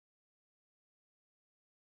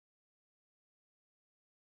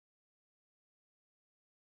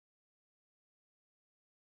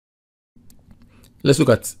Let's look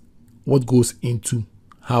at what goes into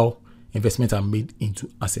how investments are made into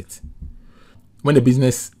assets. When the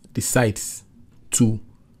business decides to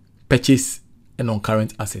purchase a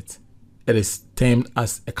non-current asset, it is termed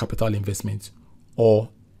as a capital investment or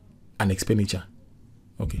an expenditure.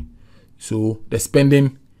 Okay, so the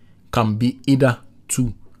spending can be either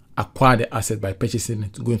to acquire the asset by purchasing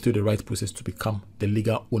it, going through the right process to become the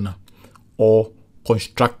legal owner, or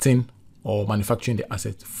constructing or manufacturing the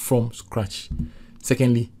asset from scratch.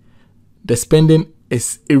 Secondly, the spending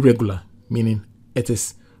is irregular, meaning it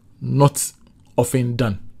is not often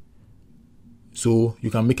done. So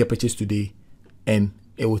you can make a purchase today and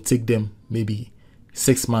it will take them maybe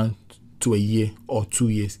 6 months to a year or 2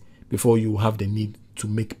 years before you have the need to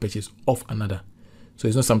make purchase of another. So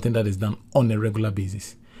it's not something that is done on a regular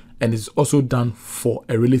basis. And it's also done for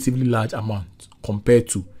a relatively large amount compared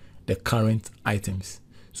to the current items.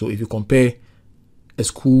 So if you compare a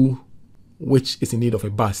school which is in need of a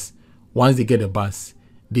bus, once they get a bus,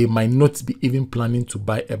 they might not be even planning to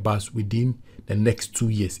buy a bus within the next 2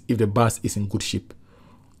 years if the bus is in good shape.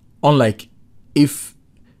 Unlike if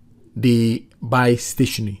they buy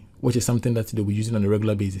stationery, which is something that they'll be using on a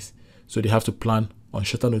regular basis. So they have to plan on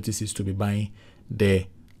shorter notices to be buying the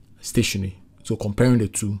stationery. So comparing the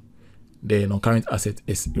two, the non-current asset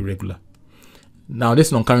is irregular. Now,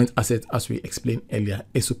 this non-current asset, as we explained earlier,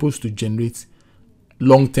 is supposed to generate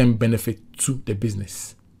long-term benefit to the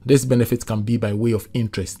business. This benefit can be by way of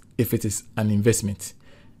interest if it is an investment.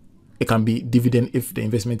 It can be dividend if the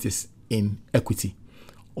investment is in equity,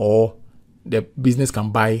 or the business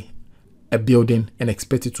can buy a building and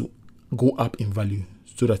expect it to go up in value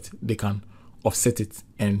so that they can offset it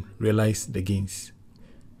and realize the gains.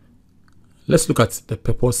 Let's look at the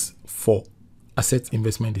purpose for asset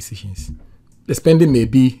investment decisions. The spending may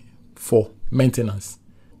be for maintenance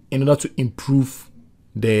in order to improve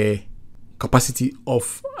the capacity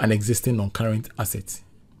of an existing non-current asset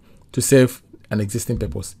to serve an existing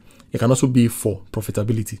purpose. It can also be for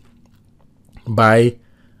profitability, buy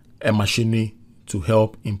a machinery to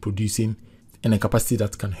help in producing and a capacity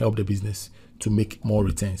that can help the business to make more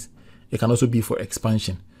returns. It can also be for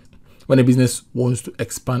expansion. When a business wants to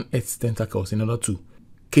expand its tentacles in order to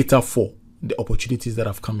cater for the opportunities that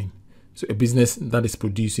have come in. So a business that is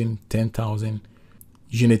producing 10,000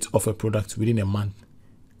 units of a product within a month,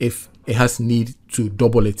 if it has need to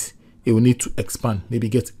double it, it will need to expand, maybe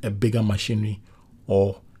get a bigger machinery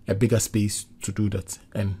or a bigger space to do that,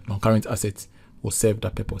 and non-current assets will serve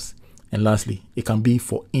that purpose. And lastly, it can be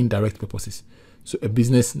for indirect purposes. So a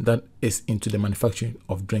business that is into the manufacturing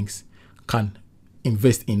of drinks can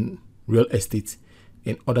invest in real estate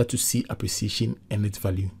in order to see appreciation in its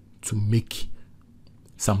value to make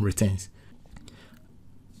some returns.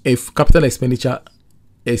 If capital expenditure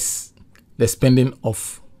is the spending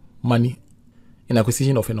of money in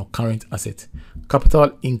acquisition of a non-current asset,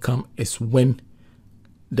 capital income is when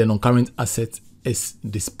the non-current asset is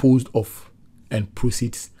disposed of and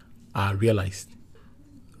proceeds are realized.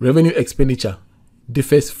 Revenue expenditure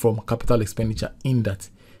differs from capital expenditure in that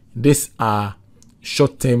these are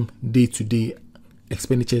short-term, day-to-day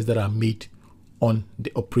expenditures that are made on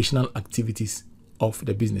the operational activities of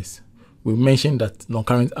the business. We mentioned that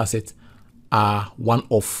non-current assets are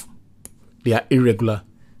one-off, they are irregular,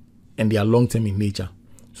 and they are long-term in nature.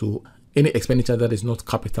 So any expenditure that is not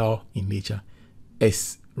capital in nature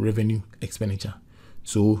is revenue expenditure.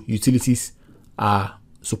 So utilities are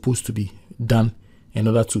supposed to be done in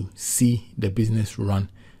order to see the business run,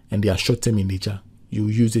 and they are short-term in nature. You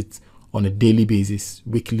use it on a daily basis,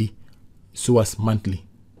 weekly, so as monthly.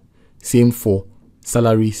 Same for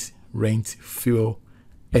salaries, rent, fuel,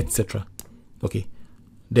 etc. Okay,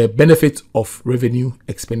 the benefit of revenue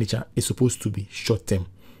expenditure is supposed to be short-term.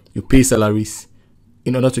 You pay salaries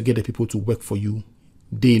in order to get the people to work for you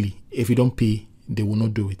daily. If you don't pay, they will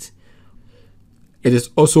not do it. It is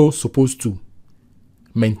also supposed to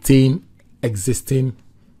maintain existing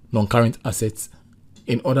non-current assets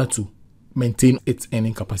in order to maintain its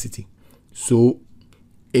earning capacity. So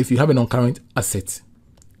if you have a non-current asset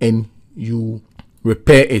and you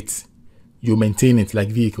repair it, you maintain it like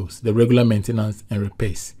vehicles, the regular maintenance and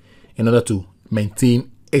repairs, in order to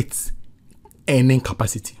maintain its earning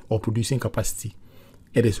capacity or producing capacity.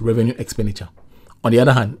 It is revenue expenditure. On the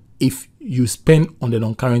other hand, if you spend on the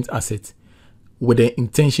non-current asset with the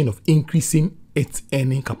intention of increasing its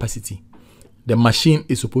earning capacity, the machine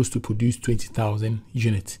is supposed to produce 20,000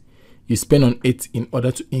 units. You spend on it in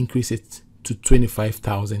order to increase it to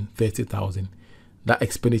 25,000, 30,000. That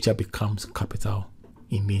expenditure becomes capital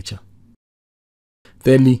in nature.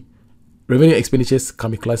 Thirdly, revenue expenditures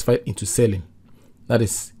can be classified into selling. That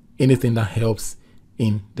is anything that helps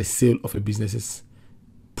in the sale of a business's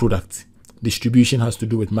product. Distribution has to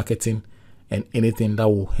do with marketing and anything that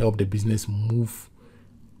will help the business move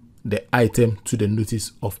the item to the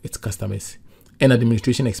notice of its customers. And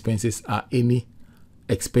administration expenses are any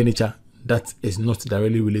expenditure that is not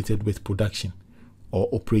directly related with production or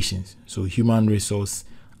operations. So human resource,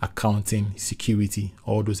 accounting, security,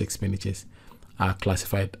 all those expenditures are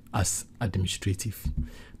classified as administrative.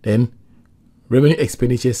 Then revenue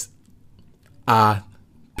expenditures are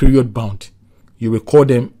period bound. You record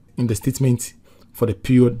them in the statement for the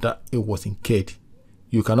period that it was incurred.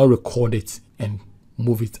 You cannot record it and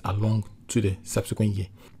move it along to the subsequent year.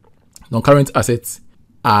 Non-current assets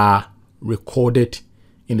are recorded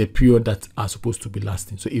in the period that are supposed to be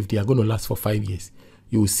lasting. So if they are going to last for 5 years,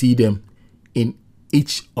 you will see them in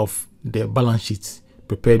each of the balance sheets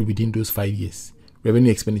prepared within those 5 years.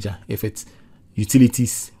 Revenue expenditure, if it's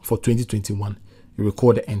utilities for 2021, you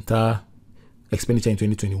record the entire expenditure in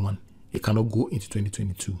 2021. It cannot go into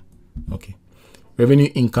 2022. Okay. Revenue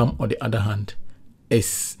income, on the other hand,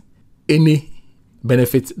 is any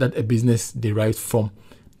benefit that a business derives from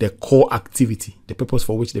the core activity, the purpose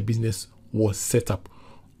for which the business was set up,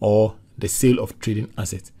 or the sale of trading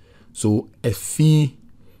assets. So a fee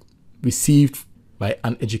received by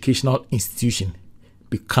an educational institution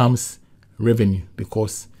becomes revenue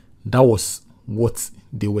because that was what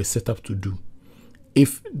they were set up to do.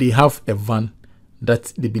 If they have a van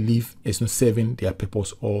that they believe is not serving their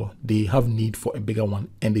purpose, or they have need for a bigger one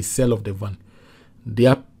and they sell off the van,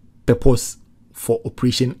 their purpose for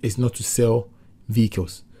operation is not to sell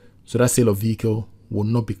vehicles. So that sale of vehicle will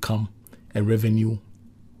not become a revenue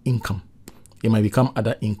income. It might become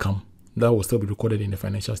other income that will still be recorded in the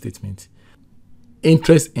financial statement.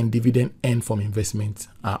 Interest and dividend earned from investment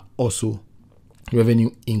are also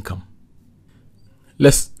revenue income.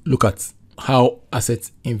 Let's look at how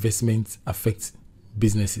asset investment affects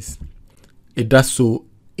businesses. It does so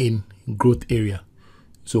in growth area.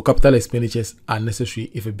 So capital expenditures are necessary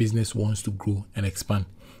if a business wants to grow and expand.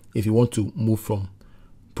 If you want to move from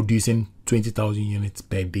producing 20,000 units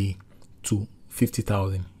per day to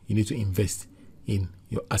 50,000, you need to invest in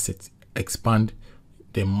your assets, expand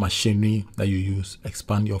the machinery that you use,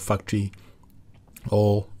 expand your factory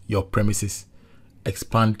or your premises,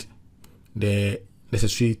 expand the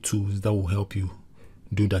necessary tools that will help you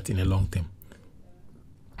do that in the long term.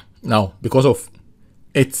 Now, because of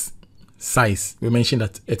its size, we mentioned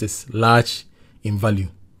that it is large in value.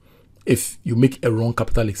 If you make a wrong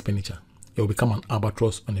capital expenditure, it will become an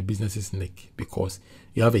albatross on a business's neck because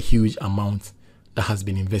you have a huge amount that has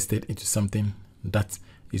been invested into something that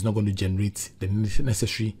is not going to generate the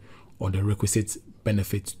necessary or the requisite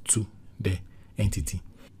benefit to the entity.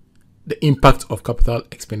 The impact of capital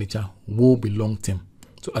expenditure will be long term.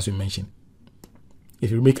 So as we mentioned,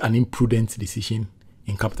 if you make an imprudent decision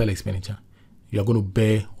in capital expenditure, you are going to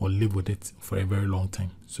bear or live with it for a very long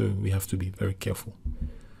time. So we have to be very careful.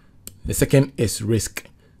 The second is risk.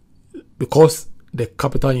 Because the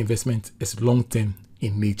capital investment is long term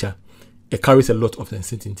in nature, it carries a lot of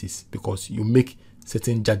uncertainties because you make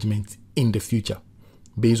certain judgments in the future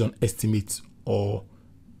based on estimates or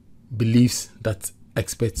beliefs that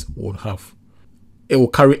experts would have. It will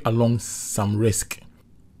carry along some risk.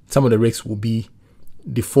 Some of the risks will be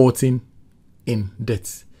defaulting in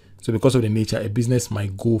debt. So because of the nature, a business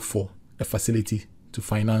might go for a facility to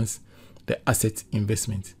finance the asset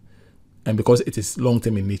investment. And because it is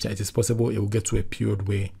long-term in nature, it is possible it will get to a period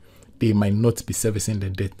where they might not be servicing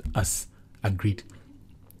the debt as agreed.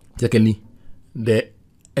 Secondly, the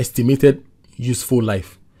estimated useful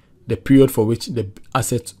life, the period for which the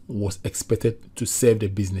asset was expected to serve the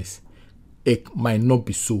business, it might not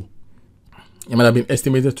be so. It might have been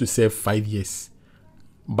estimated to serve 5 years,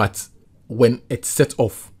 but when it's set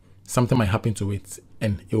off, something might happen to it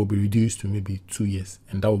and it will be reduced to maybe 2 years,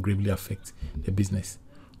 and that will gravely affect the business.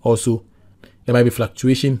 Also, there might be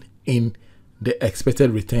fluctuation in the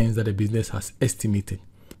expected returns that the business has estimated.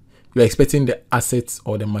 You're expecting the assets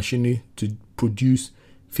or the machinery to produce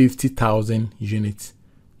 50,000 units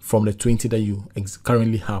from the 20 that you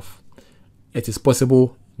currently have. It is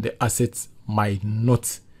possible the assets might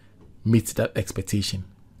not meet that expectation.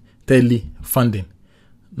 Thirdly, funding.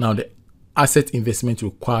 Now, the asset investment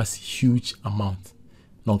requires huge amount.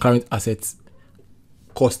 Non-current assets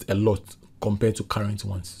cost a lot compared to current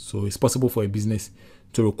ones. So it's possible for a business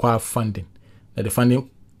to require funding. That the funding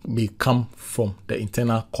may come from the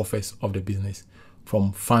internal coffers of the business,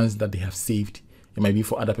 from funds that they have saved. It might be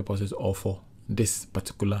for other purposes or for this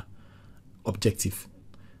particular objective.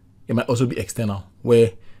 It might also be external,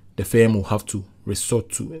 where the firm will have to resort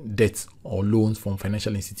to debt or loans from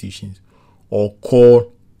financial institutions or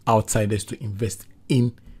call outsiders to invest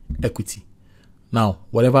in equity. Now,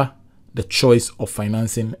 whatever the choice of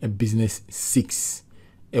financing a business seeks,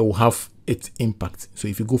 it will have its impact. So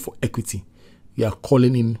if you go for equity, you are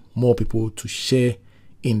calling in more people to share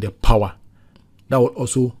in the power. That will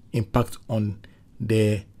also impact on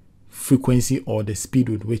the frequency or the speed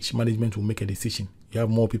with which management will make a decision. You have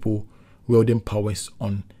more people wielding powers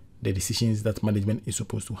on the decisions that management is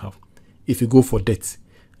supposed to have. If you go for debt,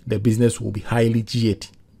 the business will be highly geared,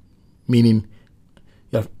 meaning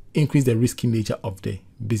you have increased the risky nature of the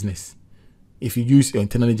business. If you use your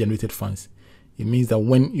internally generated funds, it means that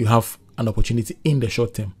when you have an opportunity in the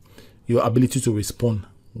short term, your ability to respond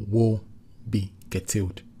will be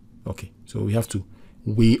curtailed. Okay, so we have to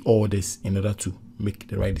weigh all this in order to make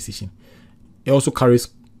the right decision. It also carries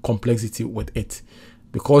complexity with it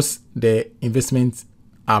because the investments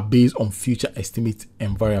are based on future estimates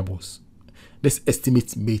and variables. This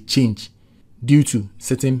estimate may change due to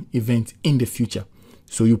certain events in the future.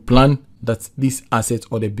 So you plan that this asset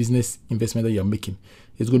or the business investment that you're making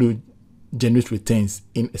is going to generate returns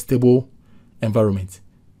in a stable environment.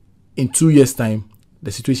 In 2 years' time,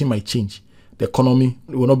 the situation might change. The economy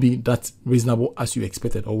will not be that reasonable as you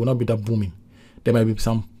expected, or will not be that booming. There might be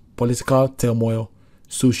some political turmoil,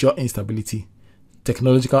 social instability,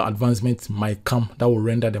 technological advancements might come that will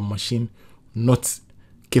render the machine not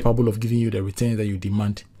capable of giving you the returns that you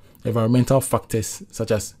demand. Environmental factors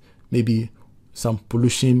such as maybe some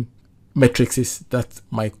pollution metrics that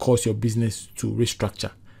might cause your business to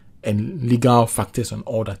restructure, and legal factors and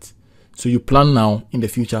all that. So you plan now. In the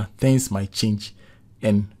future, things might change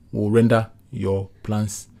and will render your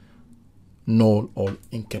plans null or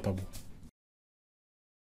incapable.